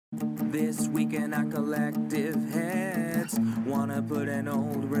This week in our collective heads, wanna put an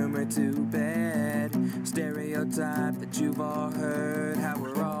old rumor to bed. Stereotype that you've all heard, how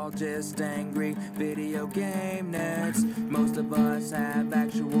we're all just angry video game nerds. Most of us have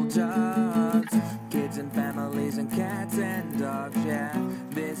actual jobs, kids and families and cats and dogs, yeah.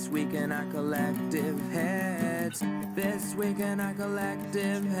 This week in our collective heads, this week in our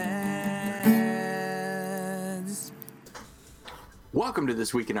collective heads. Welcome to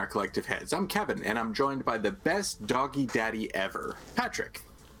This Week in Our Collective Heads. I'm Kevin, and I'm joined by the best doggy daddy ever, Patrick.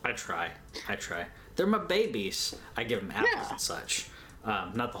 I try. They're my babies. I give them apples and such.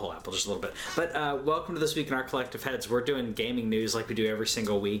 Not the whole apple, just a little bit. But welcome to This Week in Our Collective Heads. We're doing gaming news like we do every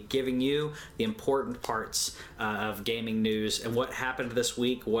single week, giving you the important parts of gaming news and what happened this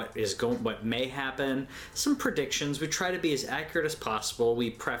week, what may happen, some predictions. We try to be as accurate as possible. We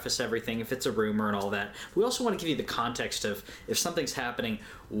preface everything if it's a rumor and all that. We also want to give you the context of if something's happening,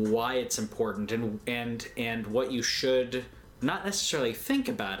 why it's important, and what you should not necessarily think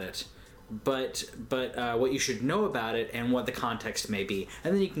about it, but what you should know about it and what the context may be,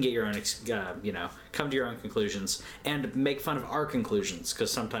 and then you can get your own, come to your own conclusions and make fun of our conclusions because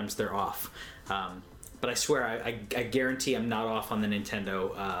sometimes they're off. But I swear, I guarantee I'm not off on the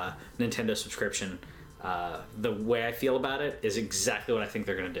Nintendo subscription. The way I feel about it is exactly what I think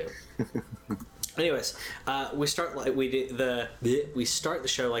they're gonna do. Anyways, we start the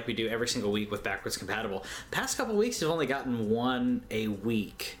show like we do every single week with Backwards Compatible. Past couple weeks, we've only gotten one a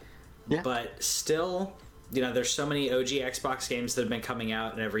week. Yeah. But still, there's so many OG Xbox games that have been coming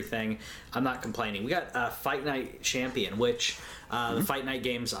out and everything. I'm not complaining. We got Fight Night Champion, which the Fight Night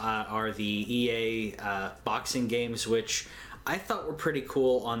games are the EA boxing games, which I thought were pretty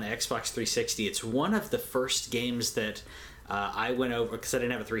cool on the Xbox 360. It's one of the first games that I went over, because I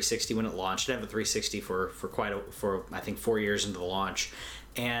didn't have a 360 when it launched. I didn't have a 360 for I think 4 years into the launch.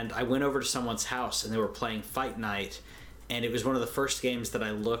 And I went over to someone's house and they were playing Fight Night. And it was one of the first games that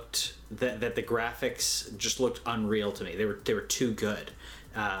I looked that the graphics just looked unreal to me. They were too good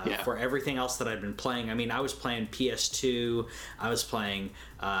for everything else that I'd been playing. I mean, I was playing PS2. I was playing,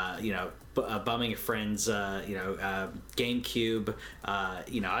 bumming a friend's, GameCube.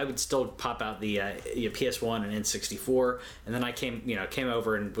 I would still pop out the PS1 and N64, and then I came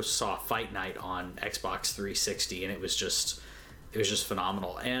over and saw Fight Night on Xbox 360, and it was just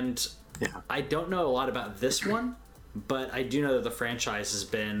phenomenal. And I don't know a lot about this one. But I do know that the franchise has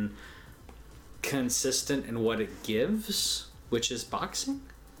been consistent in what it gives, which is boxing.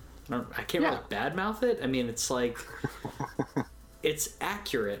 I can't really badmouth it. I mean, it's like, it's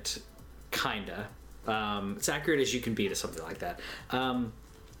accurate, kinda. It's accurate as you can be to something like that.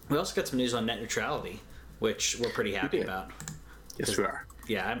 We also got some news on net neutrality, which we're pretty happy about. Yes, we are.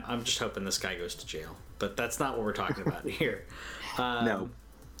 Yeah, I'm just hoping this guy goes to jail. But that's not what we're talking about here. No.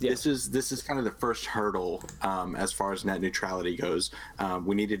 Yeah. This is kind of the first hurdle as far as net neutrality goes.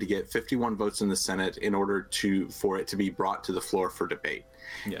 We needed to get 51 votes in the Senate in order for it to be brought to the floor for debate.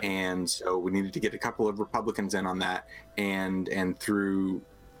 Yeah. And so we needed to get a couple of Republicans in on that, and through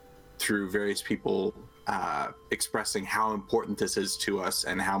various people expressing how important this is to us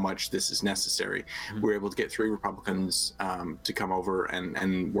and how much this is necessary. Mm-hmm. We were able to get 3 Republicans to come over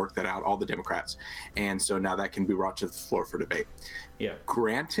and work that out, all the Democrats. And so now that can be brought to the floor for debate. Yeah.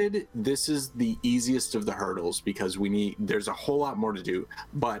 Granted, this is the easiest of the hurdles because there's a whole lot more to do,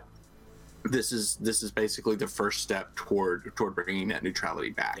 but this is basically the first step toward bringing net neutrality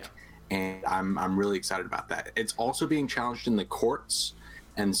back. Yeah. And I'm really excited about that. It's also being challenged in the courts.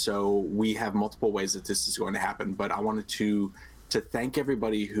 And so we have multiple ways that this is going to happen, but I wanted to thank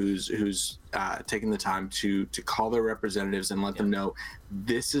everybody who's taken the time to call their representatives and let them know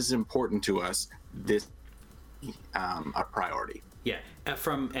this is important to us. This is a priority. Yeah,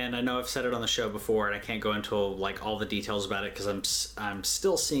 and I know I've said it on the show before, and I can't go into like all the details about it because I'm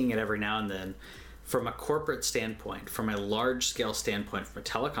still seeing it every now and then. From a corporate standpoint, from a large scale standpoint, from a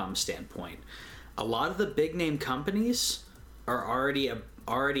telecom standpoint, a lot of the big name companies are already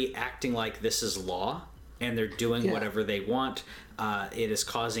acting like this is law, and they're doing whatever they want. It is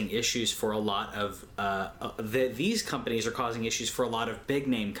causing issues for a lot of these companies are causing issues for a lot of big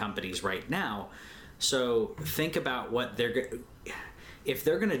name companies right now. So think about what if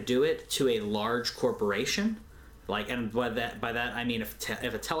they're going to do it to a large corporation. And by that I mean if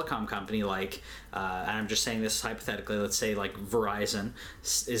a telecom company and I'm just saying this hypothetically, let's say like Verizon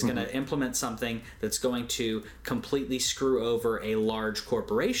is going to implement something that's going to completely screw over a large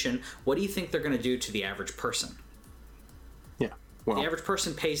corporation, what do you think they're going to do to the average person? Yeah, well, the average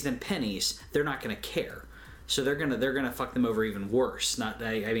person pays them pennies. They're not going to care. so they're gonna fuck them over even worse.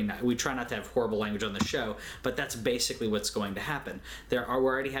 I mean, we try not to have horrible language on the show, but that's basically what's going to happen. We're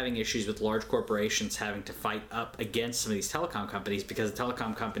already having issues with large corporations having to fight up against some of these telecom companies because the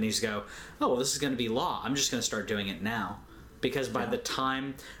telecom companies go, oh, well, this is going to be law. I'm just going to start doing it now. Because by the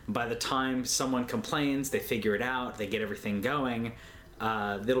time someone complains, they figure it out, they get everything going,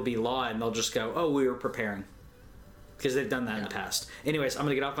 it'll be law, and they'll just go, oh, we were preparing. Because they've done that in the past. Anyways, I'm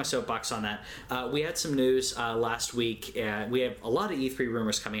going to get off my soapbox on that. We had some news last week. We have a lot of E3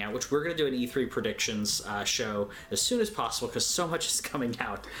 rumors coming out, which we're going to do an E3 predictions show as soon as possible because so much is coming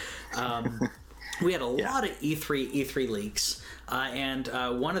out. We had a lot of E3 leaks. And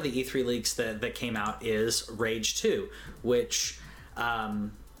one of the E3 leaks that came out is Rage 2, which I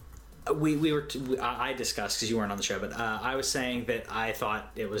discussed because you weren't on the show, but I was saying that I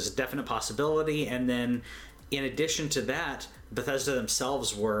thought it was a definite possibility, and then in addition to that, Bethesda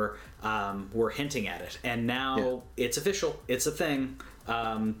themselves were hinting at it, and now it's official. It's a thing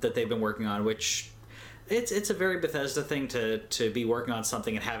that they've been working on, which it's a very Bethesda thing to be working on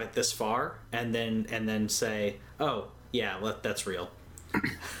something and have it this far, and then say, oh. Yeah, that's real.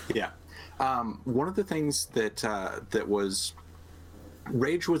 Yeah. One of the things that was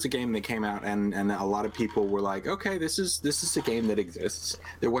Rage was a game that came out and a lot of people were like, okay, this is a game that exists.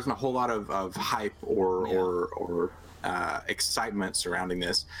 There wasn't a whole lot of hype or excitement surrounding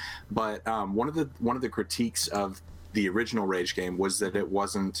this, but one of the critiques of the original Rage game was that it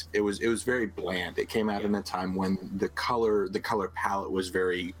was very bland. It came out in a time when the color palette was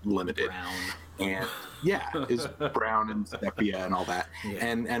very limited. Brown. And is brown and sepia and all that. Yeah.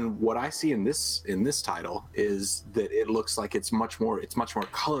 And what I see in this title is that it looks like it's much more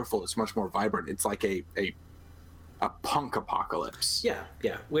colorful, it's much more vibrant. It's like a punk apocalypse. Yeah.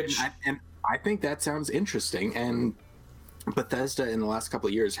 Which I think that sounds interesting, and Bethesda in the last couple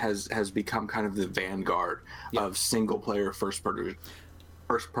of years has become kind of the vanguard of single player first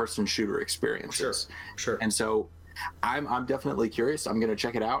person shooter experiences. Sure. And so I'm definitely curious. I'm going to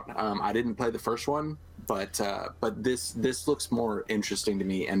check it out. I didn't play the first one, but this looks more interesting to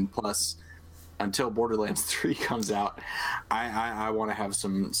me. And plus, until Borderlands 3 comes out, I want to have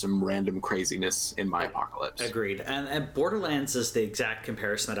some random craziness in my apocalypse. Agreed. And Borderlands is the exact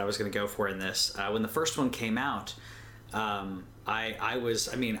comparison that I was going to go for in this. When the first one came out,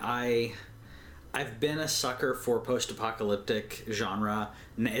 I've been a sucker for post-apocalyptic genre.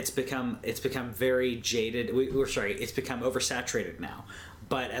 It's become very jaded. It's become oversaturated now.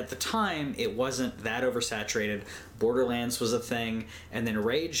 But at the time, it wasn't that oversaturated. Borderlands was a thing, and then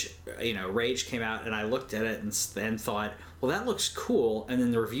Rage came out, and I looked at it and thought, well, that looks cool. And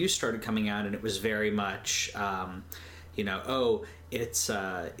then the reviews started coming out, and it was very much, the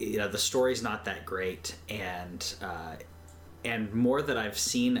story's not that great, and more that I've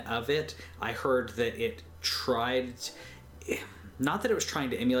seen of it, I heard that it tried, not that it was trying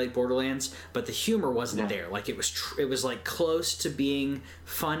to emulate Borderlands, but the humor wasn't there. Like it was like close to being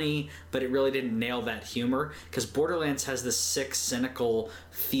funny, but it really didn't nail that humor, because Borderlands has this sick, cynical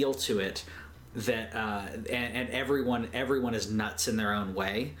feel to it that and everyone is nuts in their own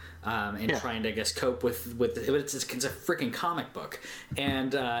way, and trying to, I guess, cope with it's a freaking comic book,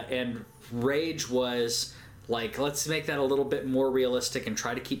 and Rage was like, let's make that a little bit more realistic and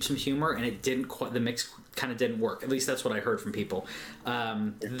try to keep some humor, and it didn't quite, the mix kind of didn't work. At least that's what I heard from people.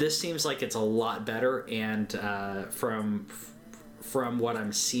 This seems like it's a lot better, and from what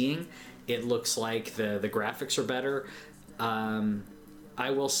I'm seeing, it looks like the graphics are better. I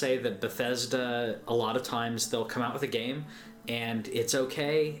will say that Bethesda, a lot of times they'll come out with a game and it's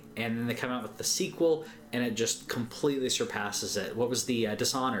okay, and then they come out with the sequel and it just completely surpasses it. What was the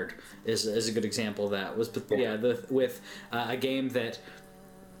Dishonored is a good example of that. With a game that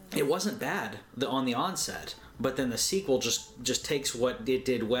it wasn't bad on the onset, but then the sequel just takes what it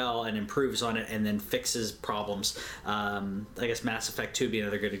did well and improves on it and then fixes problems. I guess Mass Effect 2 would be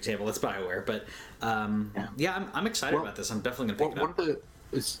another good example. It's BioWare, but I'm excited about this. I'm definitely going to pick it up.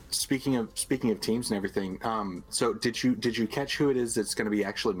 Speaking of teams and everything, so did you catch who it is that's going to be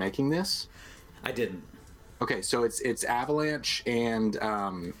actually making this? I didn't. Okay, so it's Avalanche and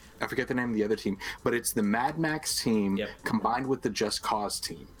I forget the name of the other team, but it's the Mad Max team combined with the Just Cause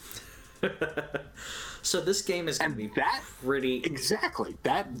team. So this game is going to be pretty... Exactly.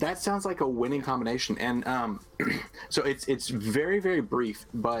 That sounds like a winning combination. And so it's very, very brief,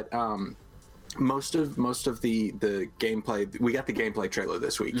 but most of the gameplay, we got the gameplay trailer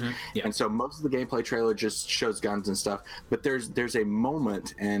this week, and so most of the gameplay trailer just shows guns and stuff, but there's a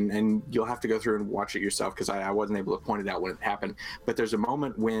moment, and you'll have to go through and watch it yourself because I wasn't able to point it out when it happened, but there's a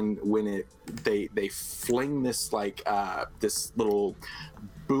moment when they fling this this little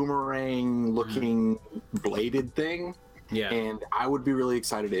boomerang looking bladed thing. Yeah. And I would be really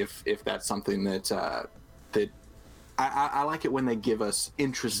excited if that's something that I like it when they give us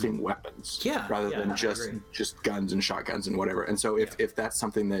interesting weapons, rather than just guns and shotguns and whatever. And so if that's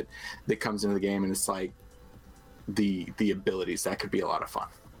something that comes into the game and it's like the abilities, that could be a lot of fun.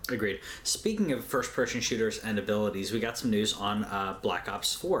 Agreed. Speaking of first-person shooters and abilities, we got some news on Black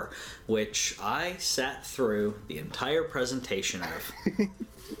Ops 4, which I sat through the entire presentation of.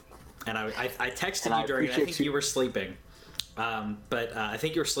 And I texted you during it. I think you were sleeping. But I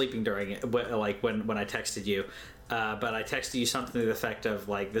think you were sleeping during it, like when I texted you. But I texted you something to the effect of,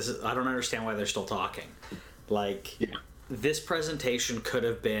 like, I don't understand why they're still talking. Like, this presentation could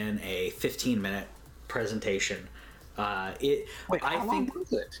have been a 15-minute presentation. How long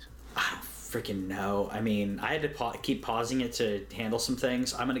was it? I don't freaking know. I mean, I had to keep pausing it to handle some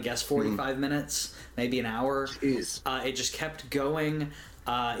things. I'm going to guess 45 minutes, maybe an hour. Jeez. It just kept going.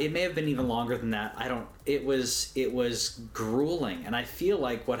 It may have been even longer than that. It was grueling. And I feel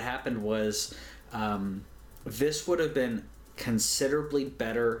like what happened was this would have been considerably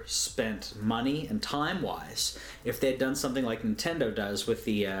better spent money and time wise if they had done something like Nintendo does with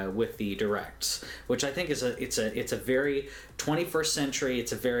the directs, which I think is it's a very 21st century,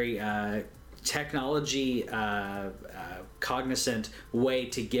 it's a very technology cognizant way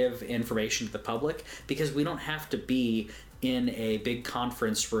to give information to the public, because we don't have to be in a big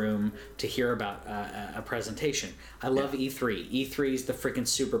conference room to hear about a presentation. I love E3. E3 is the freaking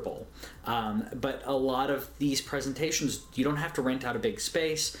Super Bowl. But a lot of these presentations, you don't have to rent out a big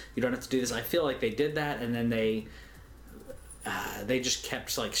space. You don't have to do this. I feel like they did that, and then they just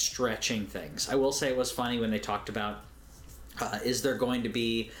kept like stretching things. I will say it was funny when they talked about, is there going to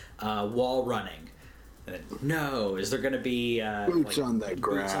be wall running? No. Is there going to be boots on the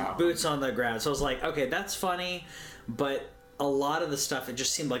ground? Boots on the ground. So I was like, okay, that's funny, but a lot of the stuff, it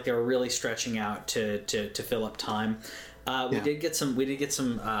just seemed like they were really stretching out to fill up time. We did get some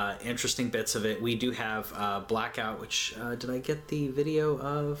interesting bits of it. We do have Blackout, which did I get the video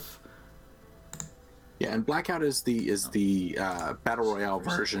of? Yeah, and Blackout is the battle royale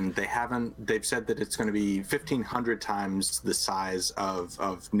version. They've said that it's going to be 1,500 times the size of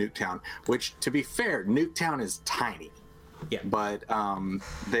Nuketown, which, to be fair, Nuketown is tiny. Yeah. But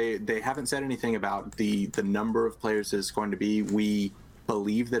they haven't said anything about the number of players that it's going to be. We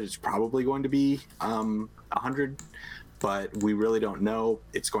believe that it's probably going to be 100, but we really don't know.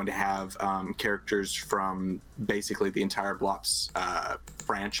 It's going to have characters from basically the entire Blops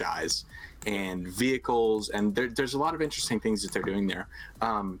franchise and vehicles, and there's a lot of interesting things that they're doing there.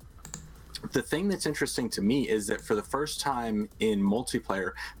 The thing that's interesting to me is that for the first time in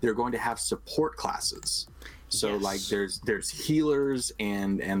multiplayer, they're going to have support classes. So like there's healers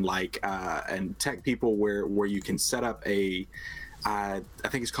and tech people where you can set up a I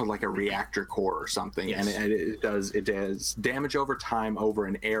think it's called like a reactor core or something, and it does damage over time over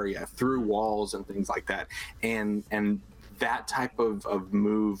an area through walls and things like that, and that type of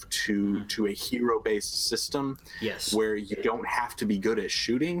move to a hero-based system, where you don't have to be good at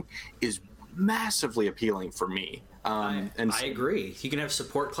shooting, is massively appealing for me. I agree. You can have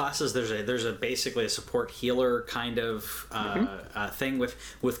support classes. There's basically a support healer kind of thing with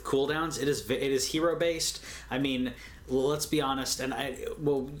cooldowns. It is hero based. I mean, let's be honest. And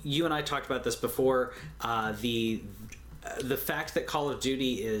you and I talked about this before. The fact that Call of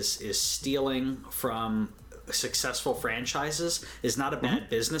Duty is stealing from successful franchises is not a bad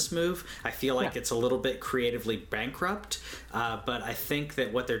business move. I feel like it's a little bit creatively bankrupt, but I think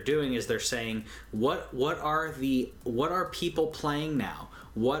that what they're doing is they're saying what are people playing now?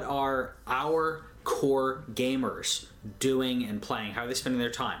 What are our core gamers doing and playing? How are they spending their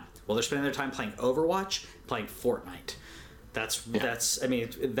time? Well, they're spending their time playing Overwatch, playing Fortnite. That's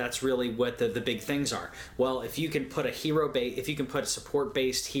really what the big things are. Well, if you can put support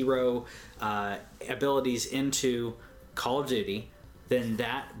based hero abilities into Call of Duty, then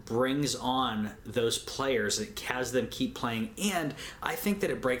that brings on those players. It has them keep playing, and I think that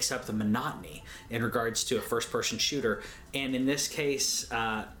it breaks up the monotony in regards to a first person shooter. And in this case,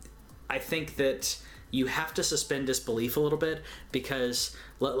 I think that you have to suspend disbelief a little bit, because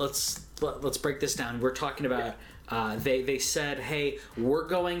let's break this down. We're talking about. They said, hey, we're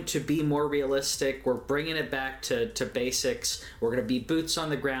going to be more realistic. We're bringing it back to basics. We're going to be boots on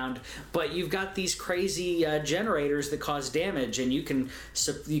the ground. But you've got these crazy generators that cause damage, and you can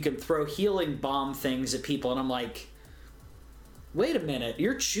throw healing bomb things at people. And I'm like, wait a minute,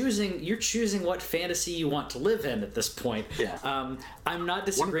 you're choosing what fantasy you want to live in at this point. Yeah. I'm not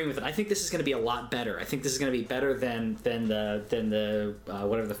disagreeing with it. I think this is going to be a lot better. I think this is going to be better than the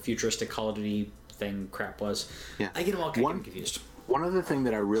whatever the futuristic Call of Duty thing crap was. Yeah. I get them all kind of confused. One other thing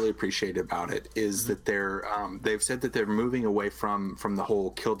that I really appreciate about it is that they've said that they're moving away from the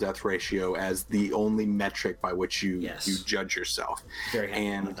whole kill death ratio as the only metric by which you judge yourself. Very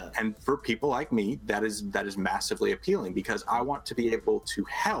happy about that. And for people like me, that is massively appealing, because I want to be able to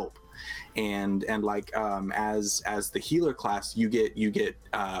help. And like as the healer class, you get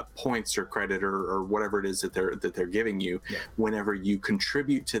points or credit or whatever it is that they're giving you whenever you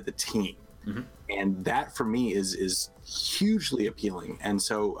contribute to the team. And that for me is hugely appealing. And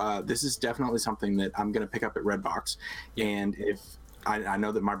so this is definitely something that I'm going to pick up at Redbox. And if I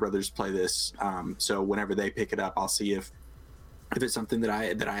know that my brothers play this, so whenever they pick it up, I'll see if it's something that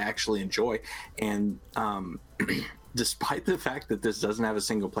I actually enjoy. And despite the fact that this doesn't have a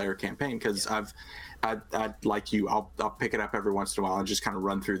single player campaign, because I like you, I'll pick it up every once in a while and just kind of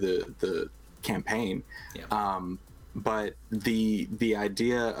run through the campaign. But the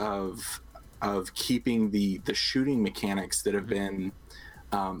idea of keeping the shooting mechanics that have been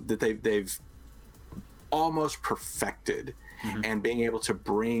that they've almost perfected, and being able to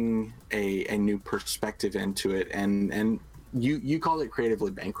bring a new perspective into it, and you called it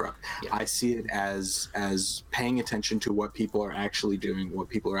creatively bankrupt. I see it as paying attention to what people are actually doing, what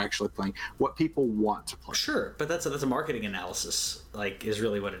people are actually playing, what people want to play. Sure, but that's a marketing analysis, like, is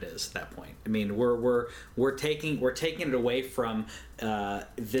really what it is at that point. I mean, we're taking it away from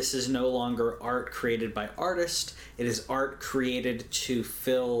this is no longer art created by artists. It is art created to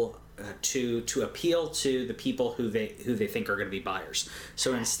fill to appeal to the people who they think are going to be buyers.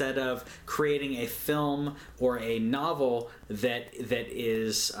 So instead of creating a film or a novel that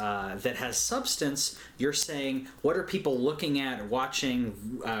has substance, you're saying, what are people looking at,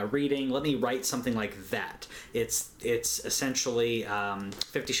 watching, reading? Let me write something like that. It's essentially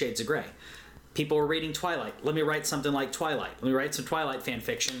 50 Shades of Grey. People are reading Twilight. Let me write something like Twilight. Let me write some Twilight fan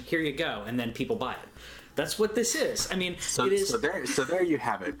fiction. Here you go, and then people buy it. That's what this is. I mean, it is. So there you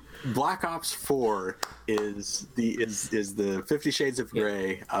have it. Black Ops 4 is the 50 Shades of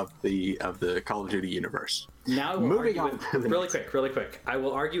Grey of the Call of Duty universe. Now moving on, really quick. I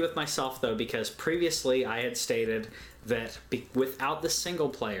will argue with myself though, because previously I had stated that without the single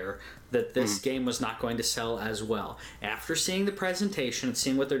player, that this game was not going to sell as well. After seeing the presentation and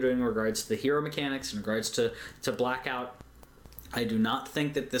seeing what they're doing in regards to the hero mechanics, in regards to Blackout, I do not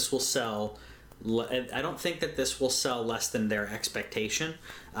think that this will sell. I don't think that this will sell less than their expectation,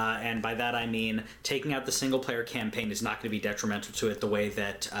 and by that I mean taking out the single player campaign is not going to be detrimental to it the way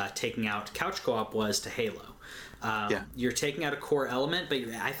that taking out couch co-op was to Halo. You're taking out a core element, but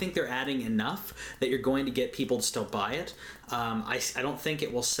I think they're adding enough that you're going to get people to still buy it. I don't think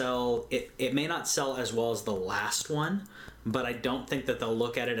it will sell. It may not sell as well as the last one, but I don't think that they'll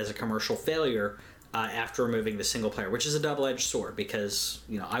look at it as a commercial failure after removing the single player, which is a double-edged sword, because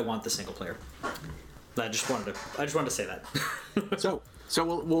I want the single player. I just wanted to say that. So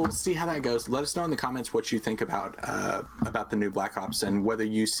we'll see how that goes. Let us know in the comments what you think about the new Black Ops, and whether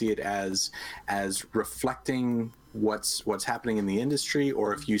you see it as reflecting what's happening in the industry,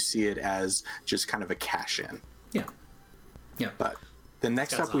 or if you see it as just kind of a cash in. Yeah. But the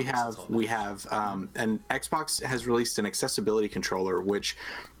next up we have and Xbox has released an accessibility controller, which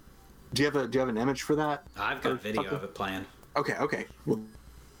do you have an image for that? I've got video of it playing. Okay. Well,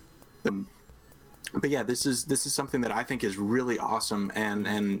 but yeah, this is something that I think is really awesome,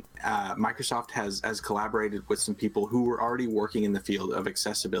 and Microsoft has collaborated with some people who were already working in the field of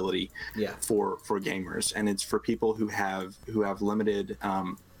accessibility for gamers, and it's for people who have limited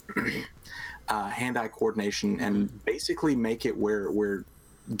hand-eye coordination, and basically make it where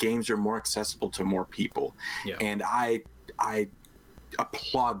games are more accessible to more people. And I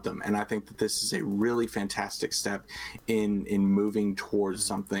applaud them, and I think that this is a really fantastic step in moving towards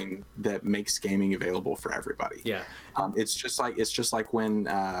something that makes gaming available for everybody. It's just like when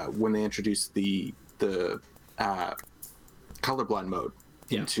they introduced the colorblind mode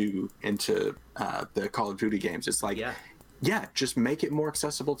into the Call of Duty games. It's like just make it more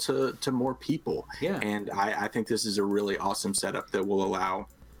accessible to more people. And I think this is a really awesome setup that will allow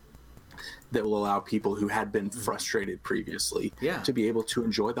people who had been frustrated previously to be able to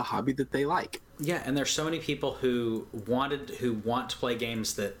enjoy the hobby that they like. And there's so many people who want to play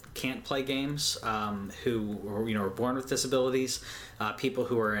games that can't play games, who are born with disabilities, people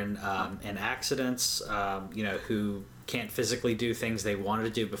who are in accidents, who can't physically do things they wanted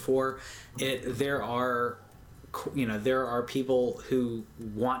to do before. There are people who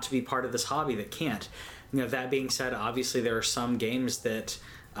want to be part of this hobby that can't. That being said, obviously there are some games that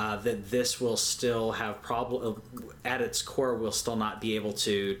this will still have at its core will still not be able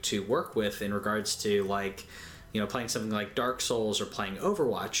to work with, in regards to playing something like Dark Souls or playing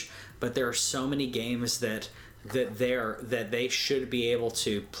Overwatch. But there are so many games that that they should be able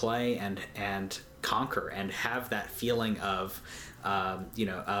to play and conquer and have that feeling of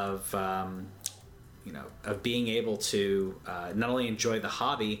of being able to not only enjoy the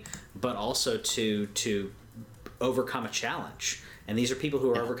hobby but also to overcome a challenge. And these are people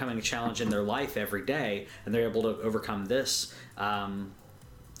who are overcoming a challenge in their life every day, and they're able to overcome this.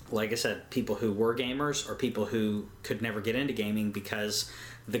 Like I said, people who were gamers or people who could never get into gaming because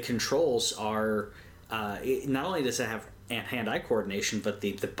the controls are not only does it have hand-eye coordination, but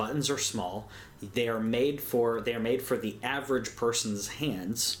the buttons are small. They are made for the average person's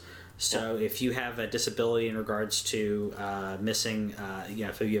hands. So if you have a disability in regards to missing,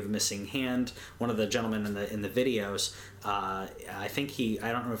 if you have a missing hand, one of the gentlemen in the videos, I think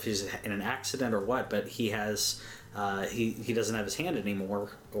I don't know if he's in an accident or what, but he has he doesn't have his hand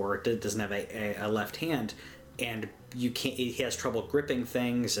anymore, or doesn't have a left hand, and he has trouble gripping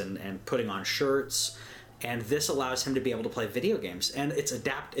things and putting on shirts. And this allows him to be able to play video games, and it's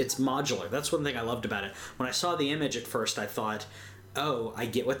modular. That's one thing I loved about it. When I saw the image at first, I thought, oh, I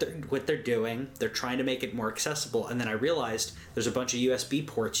get what they're doing. They're trying to make it more accessible. And then I realized there's a bunch of USB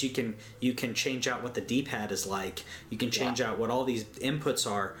ports. You can change out what the D-pad is like. You can change out what all these inputs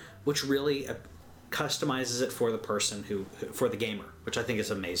are, which really customizes it for the person for the gamer, which I think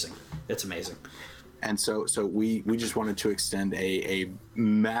is amazing. It's amazing. And so we just wanted to extend a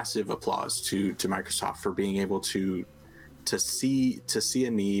massive applause to Microsoft for being able to see a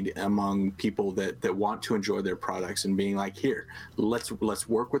need among people that want to enjoy their products and being like, here, let's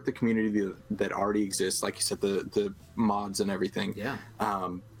work with the community that already exists, like you said, the mods and everything. Yeah.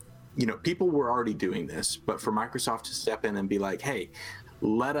 People were already doing this, but for Microsoft to step in and be like, hey,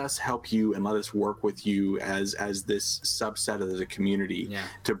 let us help you and let us work with you as this subset of the community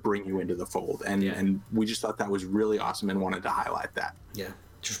to bring you into the fold. And we just thought that was really awesome and wanted to highlight that. Yeah.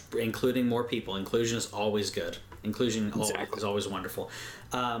 Just including more people. Inclusion is always good. Inclusion is always wonderful.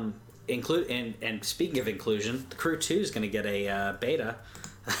 And speaking of inclusion, the Crew 2 is going to get a beta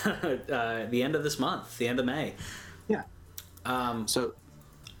the end of this month, the end of May. Yeah. So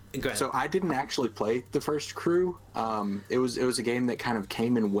I didn't actually play the first Crew. It was a game that kind of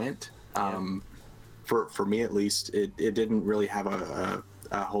came and went. For me at least, it didn't really have a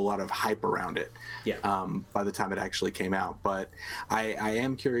whole lot of hype around it. By the time it actually came out, but I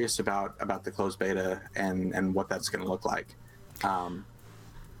am curious about the closed beta and what that's going to look like. I'm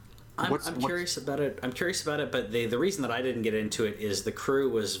curious about it. I'm curious about it, but the reason that I didn't get into it is the Crew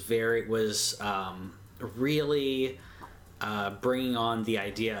was really bringing on the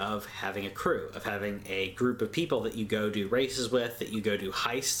idea of having a crew, of having a group of people that you go do races with, that you go do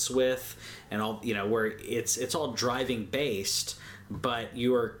heists with, and all, where it's all driving based, but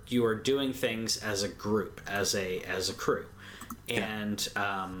you are doing things as a group, as a crew. And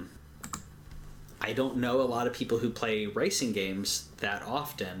I don't know a lot of people who play racing games that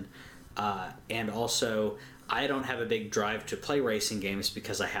often, and also I don't have a big drive to play racing games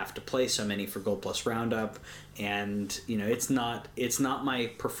because I have to play so many for Gold Plus Roundup, and it's not my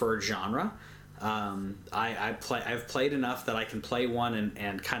preferred genre. I've played enough that I can play one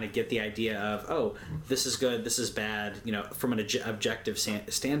and kind of get the idea of, oh, this is good, this is bad, from an objective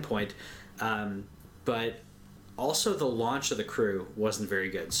standpoint. But also the launch of the Crew wasn't very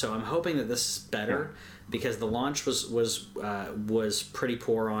good, so I'm hoping that this is better, because the launch was pretty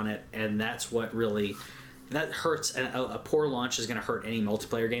poor on it, and that's what really. That hurts. A poor launch is going to hurt any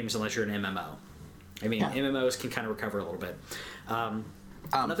multiplayer games unless you're an MMO. I mean, MMOs can kind of recover a little bit.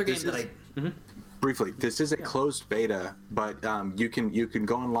 Another game that briefly, this is a closed beta, but you can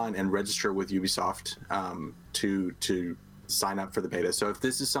go online and register with Ubisoft to sign up for the beta. So if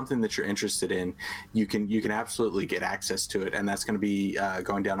this is something that you're interested in, you can absolutely get access to it, and that's going to be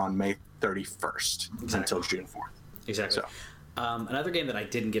going down on May 31st until June 4th. Exactly. So. Another game that I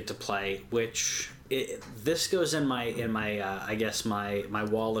didn't get to play, which this goes in my I guess my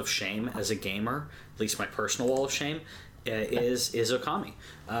wall of shame as a gamer, at least my personal wall of shame, is Okami.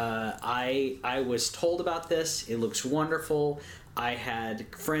 I was told about this. It looks wonderful. I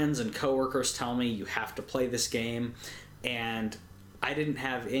had friends and coworkers tell me you have to play this game, and I didn't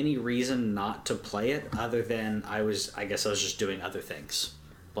have any reason not to play it other than I guess I was just doing other things.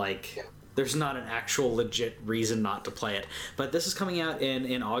 There's not an actual legit reason not to play it. But this is coming out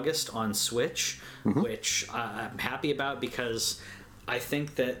in August on Switch, which I'm happy about, because I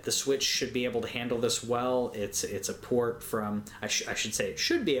think that the Switch should be able to handle this well. It's a port from I should say it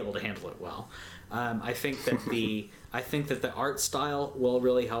should be able to handle it well. I think that the art style will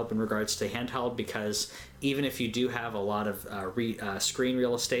really help in regards to handheld, because even if you do have a lot of screen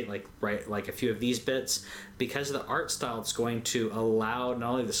real estate, like a few of these bits, because of the art style, it's going to allow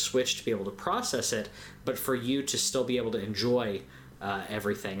not only the Switch to be able to process it, but for you to still be able to enjoy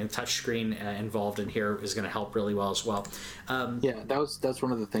everything. And touchscreen involved in here is going to help really well as well. That's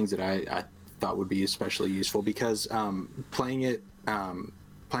one of the things that I thought would be especially useful, because playing it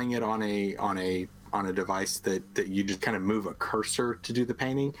on a device that you just kind of move a cursor to do the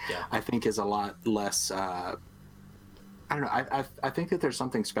painting, I think is a lot less. I don't know. I think that there's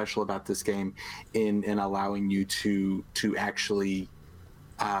something special about this game in allowing you to actually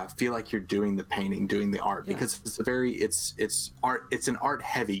feel like you're doing the painting, doing the art, because it's art. It's an art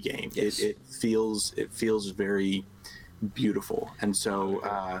heavy game. Yes. It feels very beautiful, and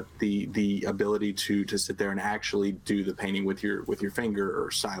so the ability to sit there and actually do the painting with your finger or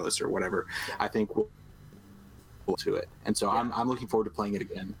stylus or whatever, I think will to it. And so I'm looking forward to playing it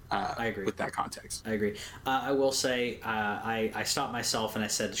again. I agree with that context. I agree. I will say I stopped myself and I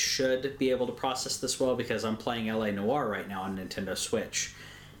said should be able to process this well, because I'm playing LA Noire right now on Nintendo Switch,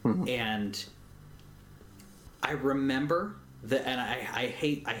 and I remember that, and I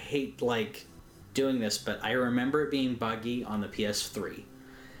hate like doing this, but I remember it being buggy on the PS3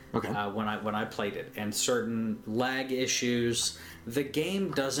 when I played it, and certain lag issues. The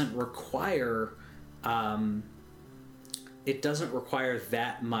game doesn't require that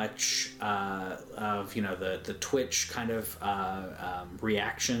much of the Twitch kind of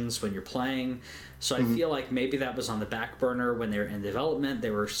reactions when you're playing. So I feel like maybe that was on the back burner when they were in development. They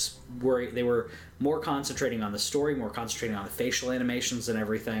were more concentrating on the story, more concentrating on the facial animations and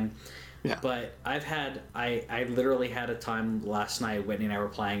everything. Yeah. But I literally had a time last night, Whitney and I were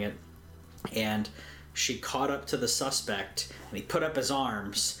playing it, and she caught up to the suspect, and he put up his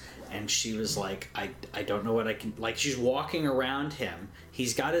arms, and she was like, I don't know what I can, like, she's walking around him,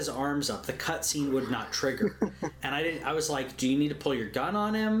 he's got his arms up, the cutscene would not trigger. And I was like, do you need to pull your gun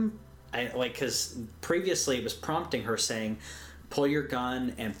on him? Because previously it was prompting her saying, pull your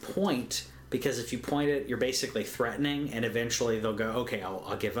gun and point, because if you point it, you're basically threatening, and eventually they'll go, okay,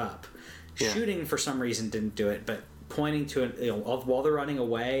 I'll give up. Yeah. Shooting for some reason didn't do it, but pointing to it, while they're running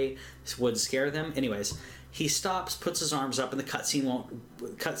away would scare them. Anyways, he stops, puts his arms up, and the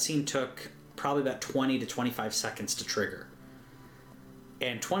cutscene took probably about 20 to 25 seconds to trigger.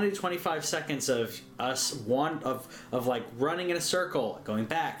 And 20 to 25 seconds of us of like running in a circle, going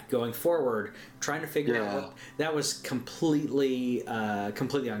back, going forward, trying to figure out that was completely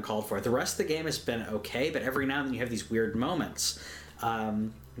uncalled for. The rest of the game has been okay, but every now and then you have these weird moments.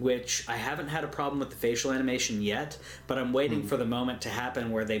 Which I haven't had a problem with the facial animation yet, but I'm waiting for the moment to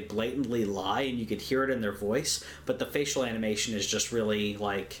happen where they blatantly lie and you could hear it in their voice, but the facial animation is just really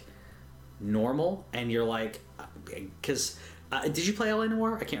like normal, and you're like, because did you play LA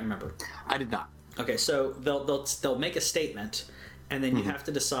Noire? I can't remember. I did not. Okay, so they'll make a statement, and then you have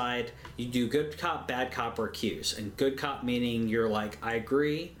to decide. You do good cop, bad cop, or accuse. And good cop meaning you're like, I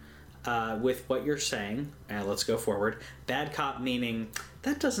agree with what you're saying, and let's go forward. Bad cop meaning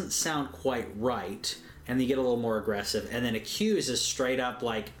that doesn't sound quite right, and you get a little more aggressive. And then accuse is straight up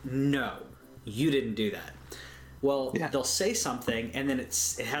like, no, you didn't do that. Well, they'll say something, and then it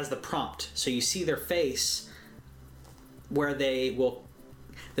has the prompt, so you see their face where they're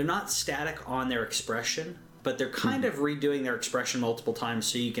not static on their expression, but they're kind of redoing their expression multiple times,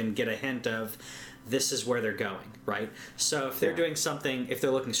 so you can get a hint of this is where they're going, right? So if they're doing something, if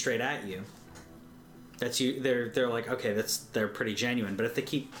they're looking straight at you, that's you. They're like, okay, they're pretty genuine. But if they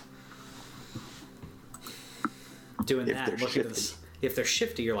keep doing that, looking at this, if they're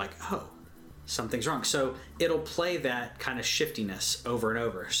shifty, you're like, oh, something's wrong. So it'll play that kind of shiftiness over and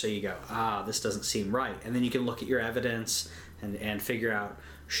over. So you go, this doesn't seem right, and then you can look at your evidence and figure out,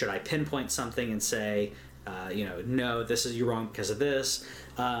 should I pinpoint something and say, no, this is, you're wrong because of this.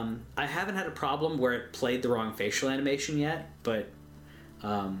 I haven't had a problem where it played the wrong facial animation yet, but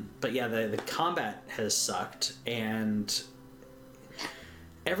yeah, the combat has sucked, and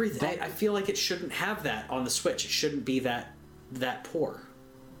everything. I feel like it shouldn't have that on the Switch. It shouldn't be that poor.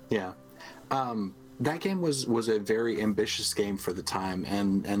 Yeah. That game was a very ambitious game for the time,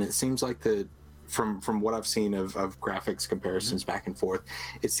 and it seems like from what I've seen of graphics comparisons back and forth,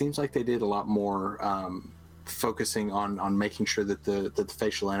 it seems like they did a lot more focusing on making sure that the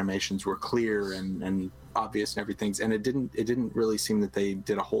facial animations were clear and obvious and everything. And it didn't really seem that they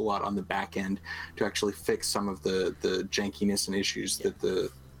did a whole lot on the back end to actually fix some of the jankiness and issues that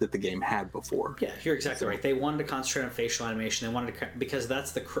the that the game had before. Yeah, you're exactly right. They wanted to concentrate on facial animation. They wanted to, because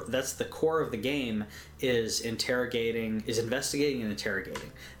that's the core of the game, is investigating and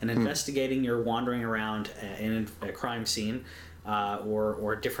interrogating. And investigating, you're wandering around in a crime scene,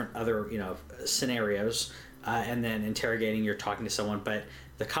 or different other scenarios, and then interrogating, you're talking to someone. But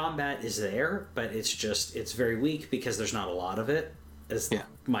the combat is there, but it's very weak because there's not a lot of it. Is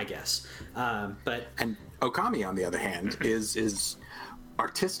my guess. And Okami, on the other hand, is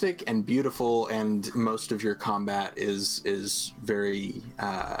artistic and beautiful, and most of your combat is very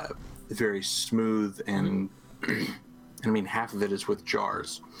very smooth, and I mean, half of it is with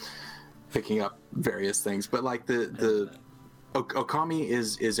jars picking up various things, but like the Okami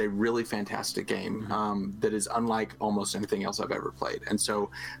is a really fantastic game that is unlike almost anything else I've ever played, and so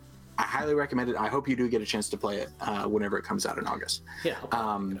I highly recommend it. I hope you do get a chance to play it whenever it comes out in August. Yeah.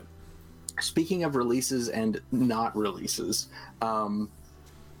 Speaking of releases and not releases,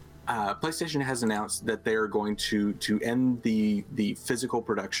 PlayStation has announced that they are going to end the physical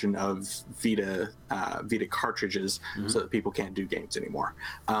production of Vita cartridges, so that people can't do games anymore.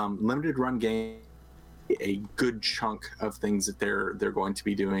 Limited run game, a good chunk of things that they're going to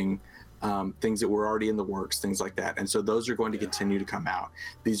be doing. Things that were already in the works, things like that. And so those are going to continue to come out.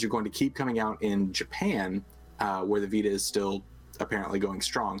 These are going to keep coming out in Japan, where the Vita is still apparently going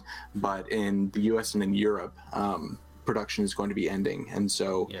strong, but in the US and in Europe, production is going to be ending. And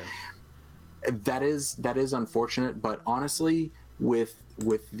so that is unfortunate, but honestly, with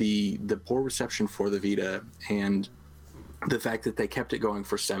the poor reception for the Vita and the fact that they kept it going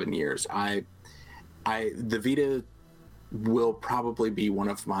for 7 years, the Vita will probably be one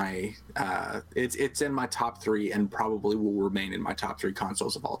of my it's in my top 3 and probably will remain in my top 3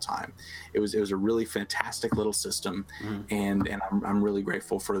 consoles of all time. It was a really fantastic little system, and I'm really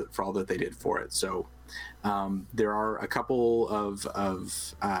grateful for all that they did for it. So there are a couple of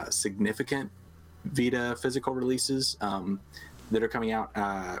significant Vita physical releases that are coming out.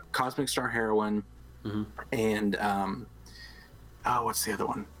 Cosmic Star Heroine, and what's the other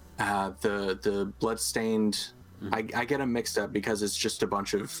one? The Bloodstained. I get them mixed up because it's just a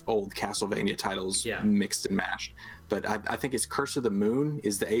bunch of old Castlevania titles mixed and mashed. But I think it's Curse of the Moon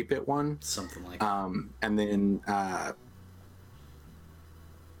is the 8-bit one. Something like that. And then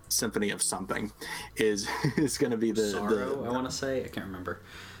Symphony of Something is going to be the Sorrow, I want to say. I can't remember.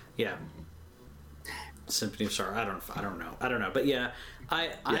 Yeah. Symphony of Sorrow. I don't know. But yeah,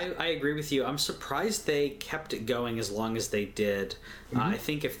 I agree with you. I'm surprised they kept it going as long as they did. I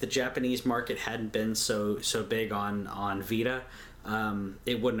think if the Japanese market hadn't been so big on Vita,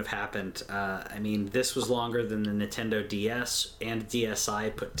 it wouldn't have happened. I mean, this was longer than the Nintendo DS and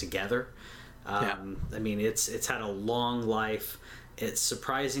DSi put together. I mean, it's had a long life. It's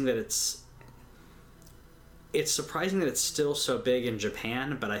surprising that it's still so big in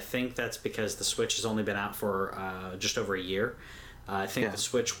Japan, but I think that's because the Switch has only been out for just over a year. I think the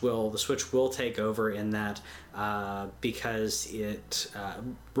Switch will take over in that because it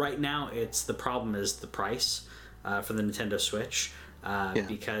right now the problem is the price for the Nintendo Switch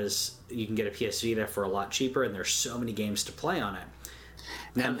because you can get a PS Vita for a lot cheaper, and there's so many games to play on it.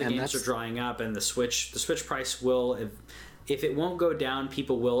 Now the games are drying up, and the Switch price will. If it won't go down,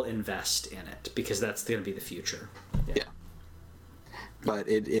 people will invest in it because that's going to be the future. Yeah. But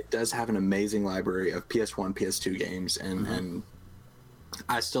it does have an amazing library of PS1, PS2 games, and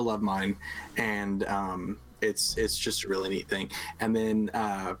I still love mine, and it's just a really neat thing. And then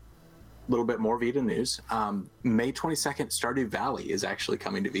a little bit more Vita news. May 22nd, Stardew Valley is actually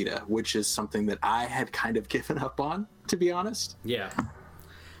coming to Vita, which is something that I had kind of given up on, to be honest. Yeah.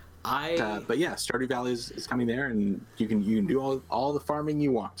 But yeah, Stardew Valley is coming there, and you can do all the farming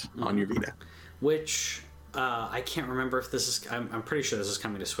you want on your Vita. Which I can't remember if this is. I'm pretty sure this is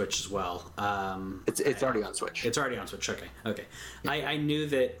coming to Switch as well. It's already on Switch. It's already on Switch. Okay. Yeah. I knew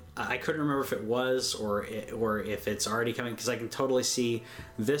that. I couldn't remember if it was or if it's already coming, because I can totally see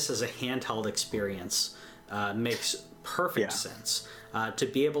this as a handheld experience. Makes perfect sense to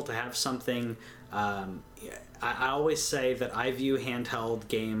be able to have something. I always say that I view handheld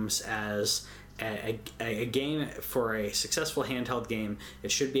games as a game. For a successful handheld game,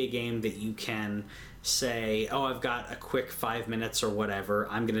 it should be a game that you can say, oh, I've got a quick 5 minutes or whatever,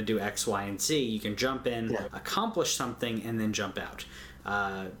 I'm going to do X, Y, and Z. You can jump in, accomplish something, and then jump out.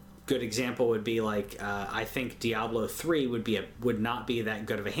 Good example would be like, I think Diablo 3 would not be that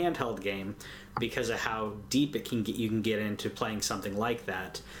good of a handheld game because of how deep you can get into playing something like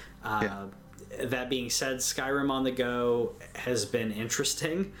that. That being said, Skyrim on the go has been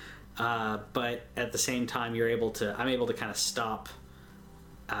interesting, but at the same time, I'm able to kind of stop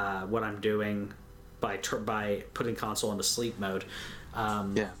what I'm doing by putting console into sleep mode.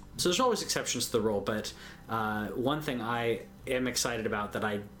 Yeah. So there's always exceptions to the rule, but one thing I am excited about that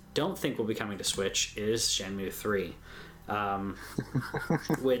I don't think will be coming to Switch is Shenmue 3,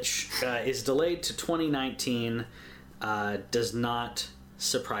 which is delayed to 2019. Does not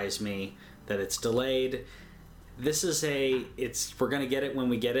surprise me that it's delayed. This is we're going to get it when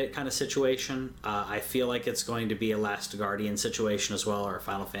we get it kind of situation. I feel like it's going to be a Last Guardian situation as well, or a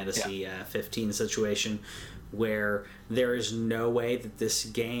Final Fantasy 15 situation, where there is no way that this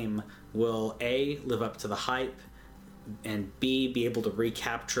game will A, live up to the hype, and B, be able to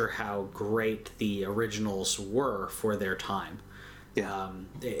recapture how great the originals were for their time. Yeah.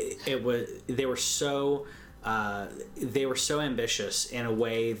 They were so ambitious in a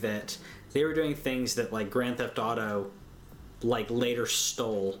way that they were doing things that like Grand Theft Auto later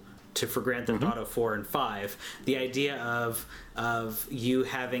stole for Grand Theft Auto 4 and 5. The idea of you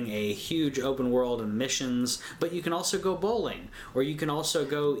having a huge open world and missions, but you can also go bowling, or you can also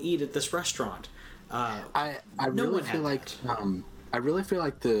go eat at this restaurant. I really feel like the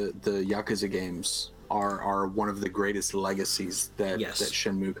Yakuza games are one of the greatest legacies that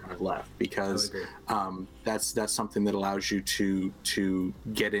Shenmue kind of left, because that's something that allows you to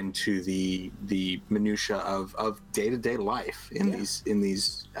get into the minutia of day-to-day life in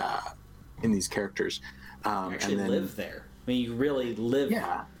these characters. You actually and then, live there. I mean, you really live.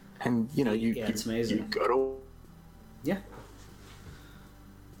 Yeah, and it's amazing. You go to. Yeah.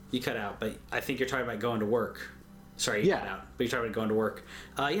 You cut out, but I think you're talking about going to work. Sorry, you cut out, but you're talking about going to work.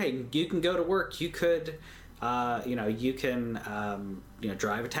 You can go to work. You could, you can,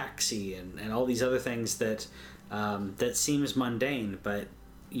 drive a taxi and all these other things that seems mundane, but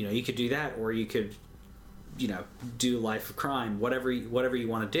you could do that, or you could, do Life of Crime, whatever you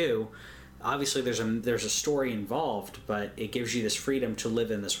want to do. Obviously, there's a story involved, but it gives you this freedom to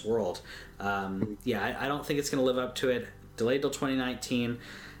live in this world. I don't think it's going to live up to it. Delayed till 2019.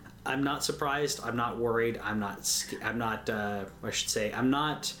 I'm not surprised. I'm not worried. I'm not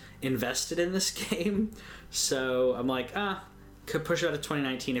invested in this game. So I'm like, could push it out to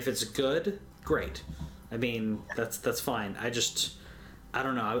 2019. If it's good, great. I mean, that's fine. I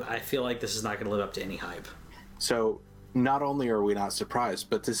don't know. I feel like this is not going to live up to any hype. So not only are we not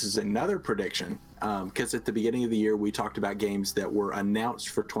surprised, but this is another prediction. Because at the beginning of the year, we talked about games that were announced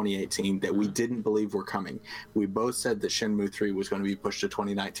for 2018 that we didn't believe were coming. We both said that Shenmue 3 was going to be pushed to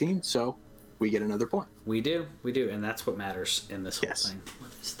 2019, so we get another point. We do, and that's what matters in this whole thing. What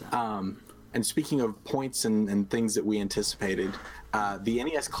is that? And speaking of points and things that we anticipated, the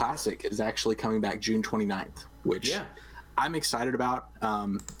NES Classic is actually coming back June 29th, which I'm excited about.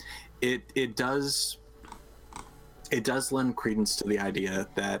 It does lend credence to the idea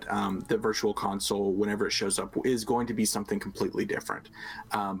that the Virtual Console, whenever it shows up, is going to be something completely different.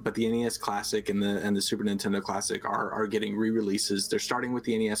 But the NES Classic and the Super Nintendo Classic are getting re-releases. They're starting with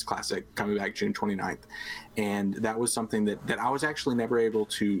the NES Classic, coming back June 29th. And that was something that I was actually never able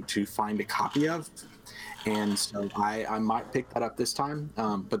to find a copy of. And so I might pick that up this time.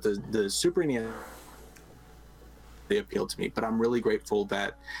 But the Super NES, they appealed to me. But I'm really grateful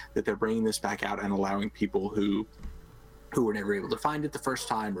that they're bringing this back out and allowing people who were never able to find it the first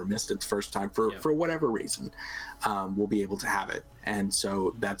time or missed it the first time for whatever reason, will be able to have it. And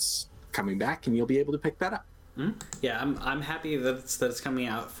so that's coming back, and you'll be able to pick that up. Mm-hmm. Yeah, I'm happy that it's coming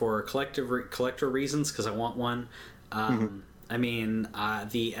out for collector reasons, because I want one. I mean,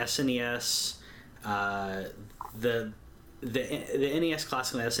 the SNES, the NES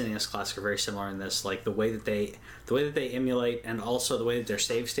Classic and the SNES Classic are very similar in this. Like the way that they emulate, and also the way that their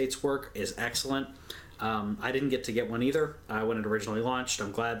save states work, is excellent. I didn't get to get one either when it originally launched.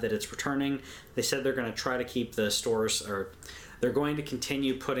 I'm glad that it's returning. They said they're going to try to keep the stores, or they're going to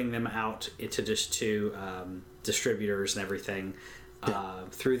continue putting them out to distributors and everything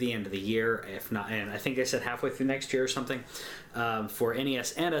through the end of the year, if not, and I think they said halfway through next year or something, for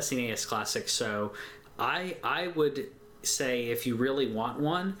NES and SNES Classic. So I would say, if you really want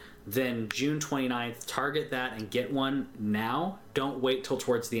one, then June 29th, target that and get one now. Don't wait till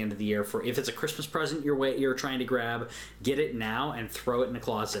towards the end of the year. For if it's a Christmas present you're trying to grab, get it now and throw it in the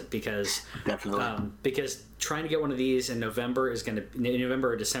closet, because because trying to get one of these in November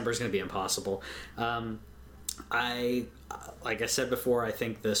or December is going to be impossible. Like I said before, I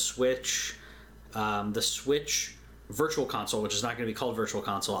think the Switch Virtual Console, which is not going to be called Virtual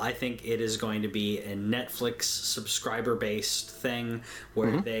Console. I think it is going to be a Netflix subscriber based thing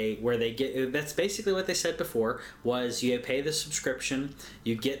where they get, that's basically what they said before, was you pay the subscription,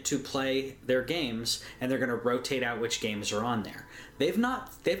 you get to play their games, and they're going to rotate out which games are on there. They've not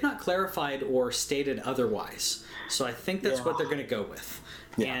clarified or stated otherwise. So I think that's what they're going to go with.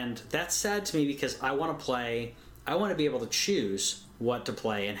 Yeah. And that's sad to me because I want to be able to choose what to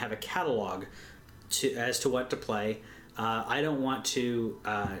play and have a catalog as to what to play. I don't want to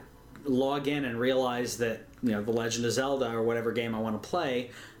log in and realize that The Legend of Zelda or whatever game I want to play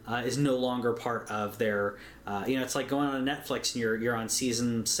is no longer part of their. It's like going on Netflix and you're on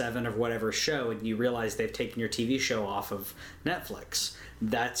season 7 of whatever show and you realize they've taken your TV show off of Netflix.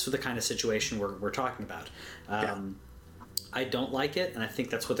 That's the kind of situation we're talking about. I don't like it, and I think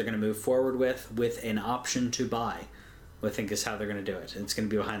that's what they're going to move forward with an option to buy. I think is how they're going to do it. It's going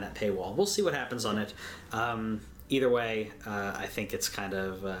to be behind that paywall. We'll see what happens on it. Either way, I think it's kind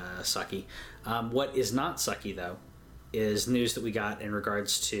of sucky. What is not sucky, though, is news that we got in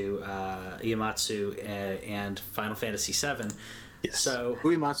regards to Uematsu and Final Fantasy VII. Yes. So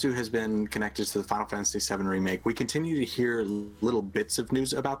Uematsu has been connected to the Final Fantasy VII remake. We continue to hear little bits of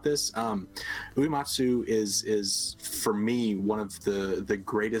news about this. Uematsu is for me one of the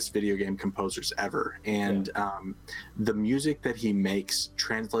greatest video game composers ever, and the music that he makes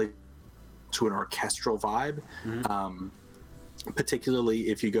translates to an orchestral vibe. Particularly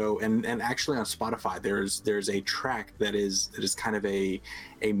if you go and actually on Spotify there's a track that is kind of a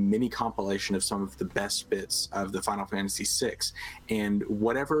mini compilation of some of the best bits of the Final Fantasy VI, and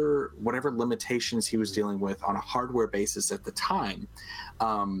whatever limitations he was dealing with on a hardware basis at the time,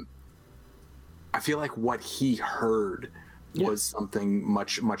 I feel like what he heard was something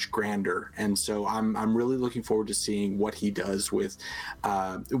much grander, and so I'm really looking forward to seeing what he does with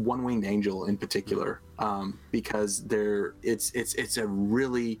One Winged Angel in particular, because it's a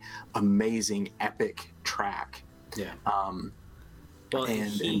really amazing epic track. Well,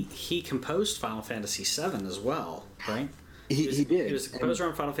 he composed Final Fantasy VII as well, right? He did. He was the composer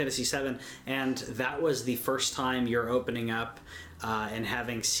on Final Fantasy VII, and that was the first time you're opening up and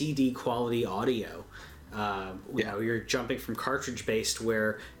having CD quality audio. You're jumping from cartridge based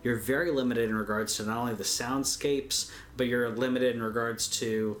where you're very limited in regards to not only the soundscapes, but you're limited in regards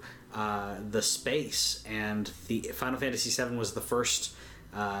to the space. And the Final Fantasy VII was the first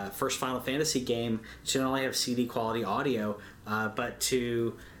Final Fantasy game to not only have CD quality audio, but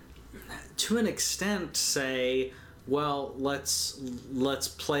to an extent say, well, let's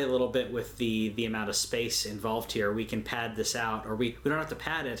play a little bit with the amount of space involved here. We can pad this out, or we don't have to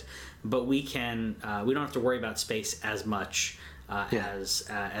pad it, but we don't have to worry about space as much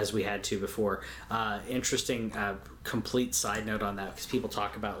as we had to before. Interesting complete side note on that, because people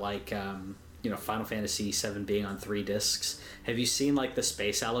talk about Final Fantasy VII being on 3 discs. Have you seen the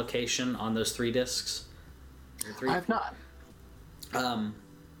space allocation on those 3 discs? I have not.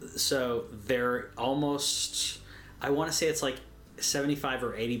 So they're almost, I want to say it's 75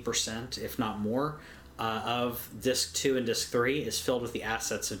 or 80%, if not more, of disc 2 and disc 3 is filled with the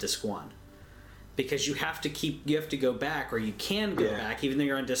assets of disc 1. Because you have to go back, or you can go back, even though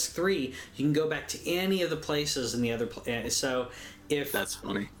you're on disc 3, you can go back to any of the places in the other so if that's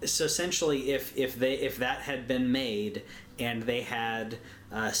funny. So essentially if that had been made and they had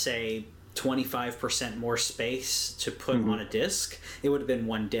say 25% more space to put on a disc, it would have been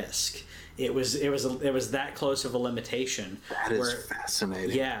 1 disc. It was that close of a limitation. That is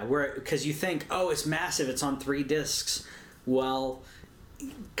fascinating. Yeah, because you think, oh, it's massive, it's on 3 discs. Well,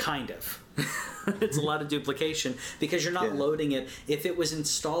 kind of. It's a lot of duplication because you're not loading it. If it was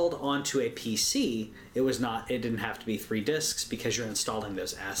installed onto a PC, it didn't have to be 3 discs because you're installing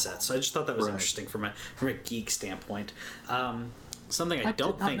those assets. So I just thought that was interesting from a geek standpoint. Something I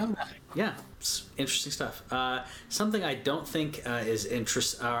don't think. Know that. Yeah, it's interesting stuff. Something I don't think is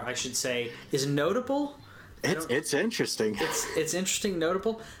I should say is notable. It's interesting. It's interesting,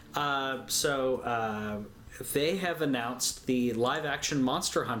 notable. They have announced the live-action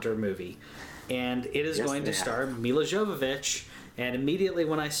Monster Hunter movie, and it is going to star Mila Jovovich. And immediately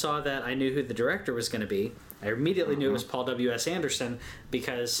when I saw that, I knew who the director was going to be. I immediately knew it was Paul W.S. Anderson,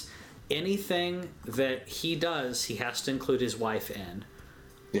 because anything that he does, he has to include his wife in.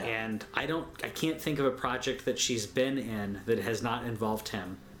 Yeah. And I can't think of a project that she's been in that has not involved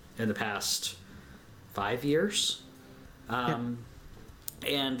him in the past 5 years. And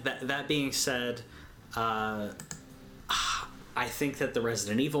that being said, I think that the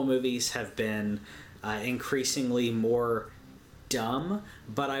Resident Evil movies have been increasingly more dumb,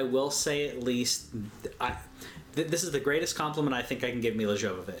 but I will say at least this is the greatest compliment I think I can give Mila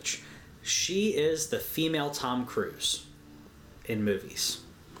Jovovich. She is the female Tom Cruise in movies.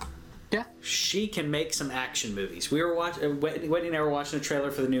 Yeah. She can make some action movies. We were watching, Whitney and I were watching a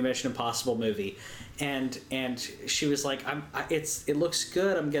trailer for the new Mission Impossible movie, and she was like, it looks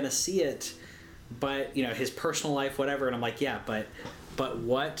good, I'm gonna see it, but you know, his personal life, whatever. And I'm like, yeah, but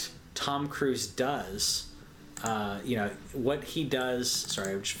what Tom Cruise does, you know, what he does.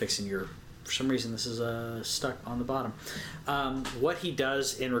 Sorry, I'm just fixing your. For some reason, this is stuck on the bottom. What he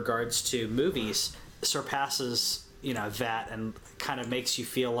does in regards to movies surpasses, you know, that, and kind of makes you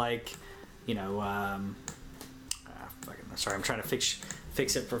feel like, you know, sorry, I'm trying to fix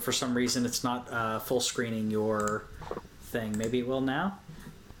it for some reason it's not full screening your thing. Maybe it will now.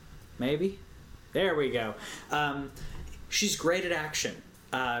 Maybe. There we go. She's great at action.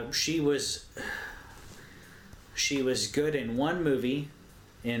 She was good in one movie,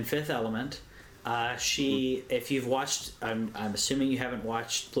 in Fifth Element. If you've watched, I'm assuming you haven't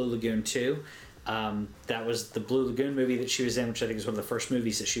watched Blue Lagoon 2. That was the Blue Lagoon movie that she was in, which I think is one of the first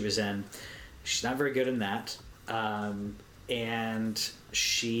movies that she was in. She's not very good in that. And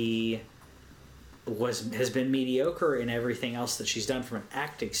she has been mediocre in everything else that she's done from an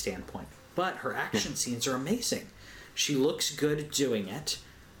acting standpoint. But her action scenes are amazing. She looks good doing it,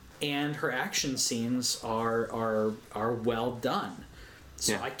 and her action scenes are well done.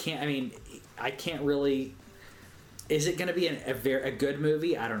 So I can't really. Is it going to be a good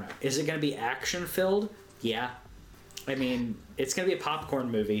movie? I don't know. Is it going to be action filled? Yeah. I mean, it's going to be a popcorn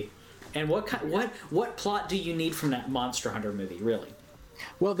movie. And what plot do you need from that Monster Hunter movie, really?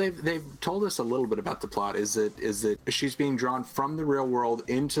 Well, they've told us a little bit about the plot. Is that she's being drawn from the real world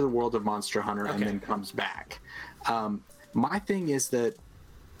into the world of Monster Hunter, and then comes back. My thing is that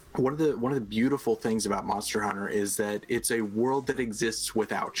one of the beautiful things about Monster Hunter is that it's a world that exists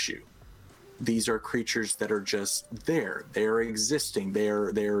without you. These are creatures that are just there. They're existing.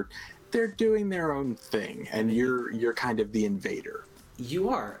 They're doing their own thing, and you're kind of the invader. You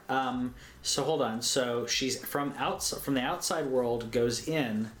are. So hold on. So she's from the outside world, goes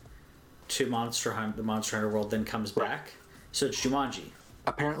in to the Monster Hunter world, then comes back. So it's Jumanji.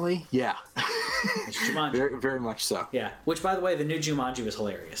 Apparently, yeah. It's Jumanji. Very, very much so. Yeah. Which, by the way, the new Jumanji was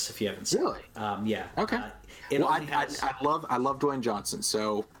hilarious. If you haven't seen it. Really? Yeah. Okay. I love Dwayne Johnson.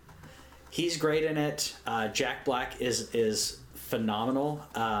 So he's great in it. Jack Black is phenomenal.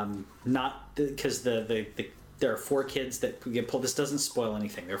 Not because there are 4 kids that get pulled. This doesn't spoil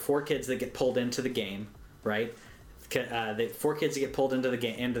anything. There are 4 kids that get pulled into the game, right? 4 kids that get pulled into the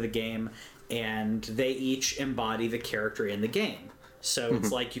game, and they each embody the character in the game. So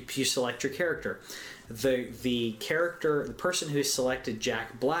it's like you select your character. The person who selected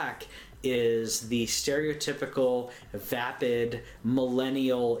Jack Black is the stereotypical vapid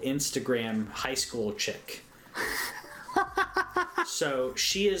millennial Instagram high school chick. So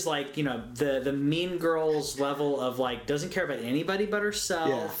she is like, you know, the Mean Girls level of like doesn't care about anybody but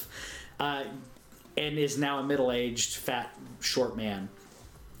herself, and is now a middle-aged fat short man,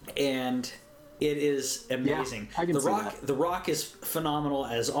 and it is amazing. Yeah, I can see that. The Rock is phenomenal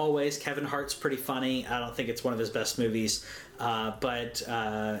as always. Kevin Hart's pretty funny. I don't think it's one of his best movies, but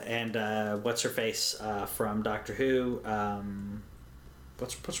what's her face from Doctor Who?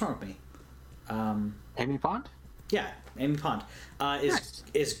 What's wrong with me? Amy Pond. Yeah, Amy Pond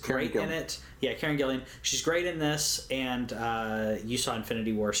is great in it. Yeah, Karen Gillan. She's great in this, and you saw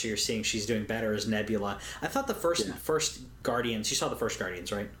Infinity War, so you're seeing she's doing better as Nebula. I thought the first Guardians. You saw the first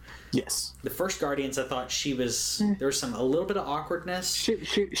Guardians, right? Yes. The first Guardians, I thought she was. There was a little bit of awkwardness.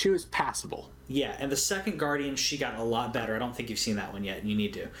 She was passable. Yeah, and the second Guardian, she got a lot better. I don't think you've seen that one yet, and you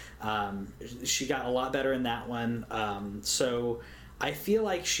need to. She got a lot better in that one. So I feel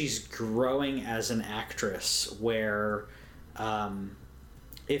like she's growing as an actress where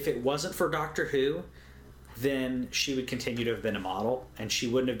if it wasn't for Doctor Who, then she would continue to have been a model, and she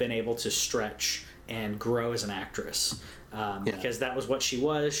wouldn't have been able to stretch and grow as an actress. Because that was what she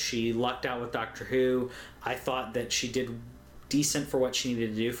was. She lucked out with Doctor Who. I thought that she did decent for what she needed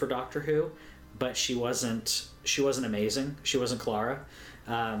to do for Doctor Who, but she wasn't amazing. She wasn't Clara.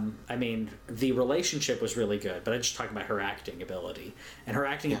 I mean, the relationship was really good, but I'm just talking about her acting ability. And her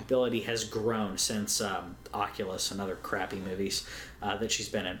acting ability has grown since Oculus and other crappy movies that she's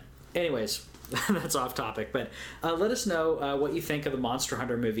been in. Anyways, that's off topic, but let us know what you think of the Monster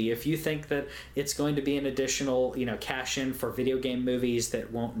Hunter movie. If you think that it's going to be an additional, cash in for video game movies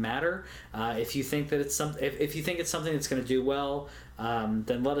that won't matter, if you think that if you think it's something that's going to do well,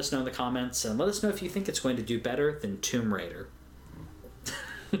 then let us know in the comments, and let us know if you think it's going to do better than Tomb Raider.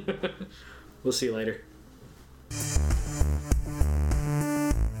 We'll see you later.